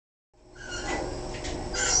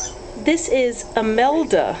This is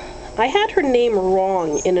Imelda. I had her name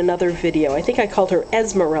wrong in another video. I think I called her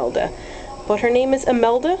Esmeralda, but her name is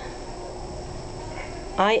Imelda.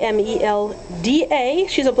 Imelda.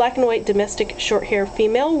 She's a black and white domestic short hair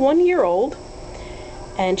female, 1 year old,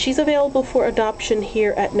 and she's available for adoption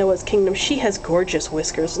here at Noah's Kingdom. She has gorgeous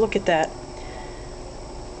whiskers. Look at that.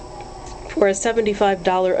 For a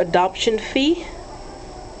 $75 adoption fee,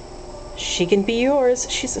 she can be yours.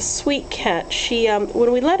 She's a sweet cat. She,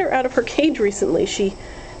 when we let her out of her cage recently, she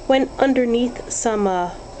went underneath some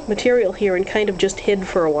material here and kind of just hid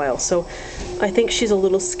for a while, so I think she's a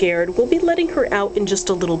little scared. We'll be letting her out in just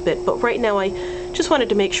a little bit, but right now I just wanted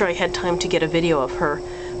to make sure I had time to get a video of her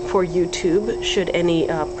for YouTube, should any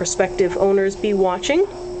prospective owners be watching.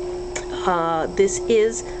 This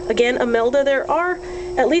is, again, Imelda. There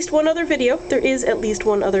is at least one other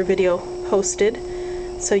video posted,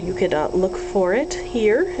 so you could look for it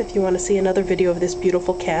here if you want to see another video of this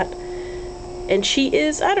beautiful cat. And she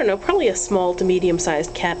is, I don't know, probably a small to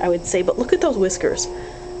medium-sized cat, I would say, but look at those whiskers.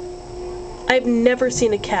 I've never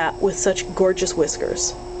seen a cat with such gorgeous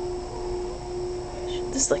whiskers.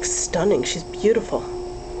 This is like stunning. She's beautiful.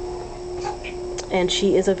 And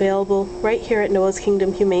she is available right here at Noah's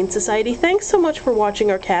Kingdom Humane Society. Thanks so much for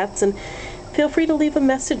watching our cats, and feel free to leave a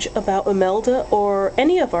message about Imelda or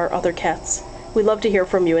any of our other cats. We'd love to hear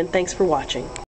from you, and thanks for watching.